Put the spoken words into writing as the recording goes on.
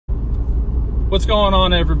What's going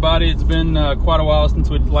on, everybody? It's been quite a while since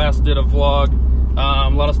we last did a vlog. A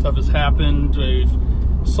lot of stuff has happened. We've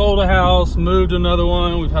sold a house, moved another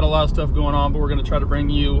one. We've had a lot of stuff going on, but we're going to try to bring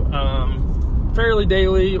you fairly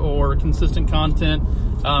daily or consistent content.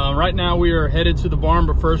 Right now we are headed to the barn,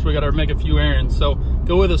 but first we got to make a few errands, so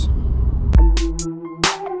go with us.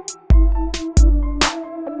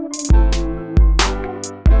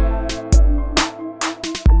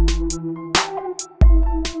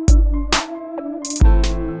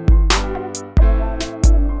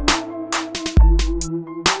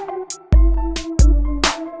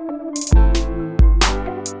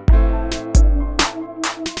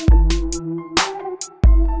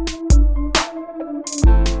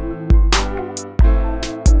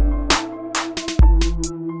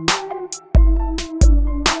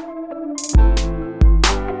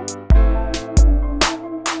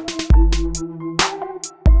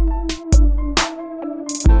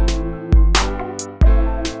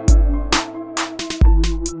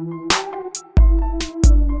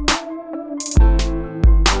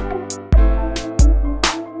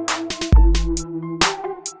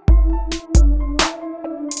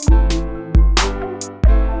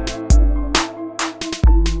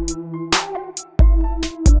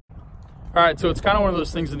 All right, so it's kind of one of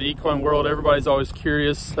those things in the equine world. Everybody's always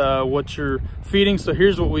curious what you're feeding. So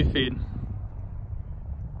here's what we feed.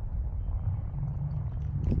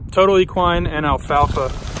 Total Equine and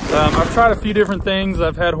alfalfa. I've tried a few different things.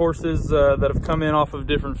 I've had horses that have come in off of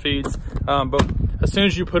different feeds, but as soon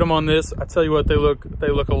as you put them on this, I tell you what, they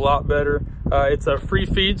look a lot better. It's a free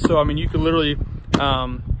feed, so I mean you could literally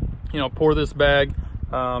pour this bag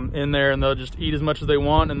in there and they'll just eat as much as they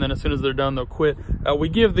want, and then as soon as they're done they'll quit. We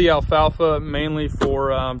give the alfalfa mainly for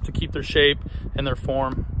to keep their shape and their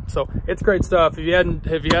form, so it's great stuff. If you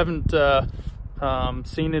haven't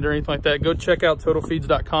seen it or anything like that, go check out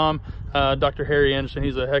totalfeeds.com. Dr. Harry Anderson,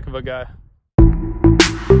 he's a heck of a guy.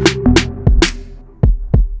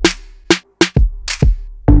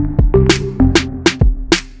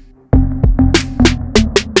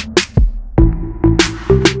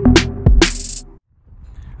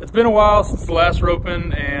 It's been a while since the last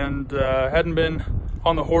roping, and hadn't been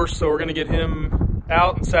on the horse, so we're gonna get him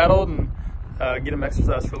out and saddled and get him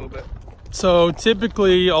exercised for a little bit. So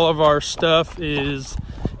typically all of our stuff is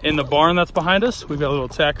in the barn that's behind us. We've got a little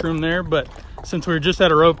tack room there, but since we were just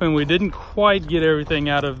at a roping, we didn't quite get everything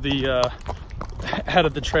out of the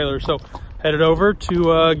trailer, so headed over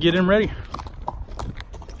to get him ready.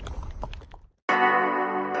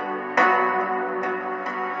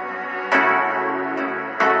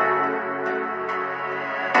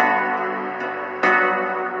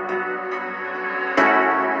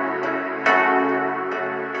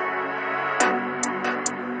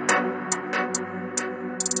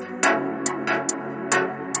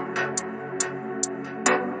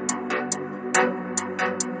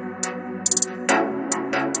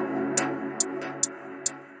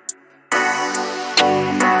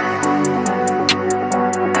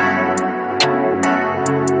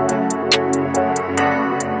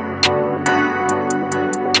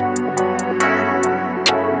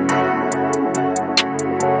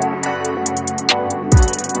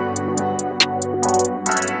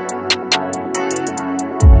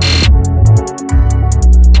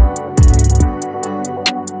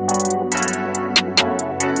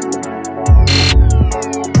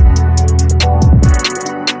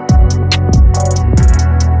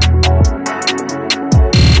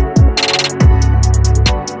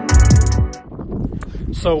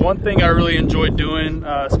 So one thing I really enjoy doing,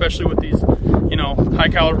 especially with these, high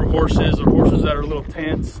caliber horses or horses that are a little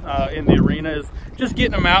tense in the arena, is just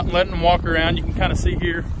getting them out and letting them walk around. You can kind of see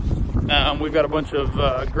here, we've got a bunch of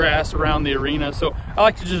grass around the arena. So I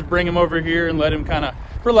like to just bring him over here and let him kind of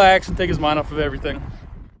relax and take his mind off of everything.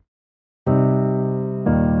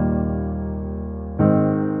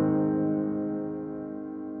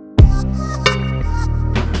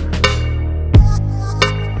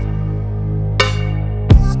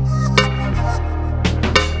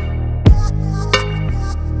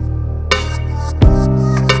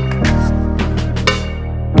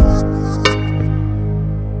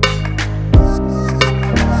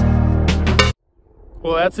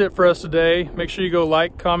 Well, that's it for us today. Make sure you go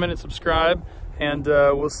like, comment, and subscribe, and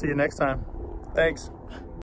we'll see you next time. Thanks.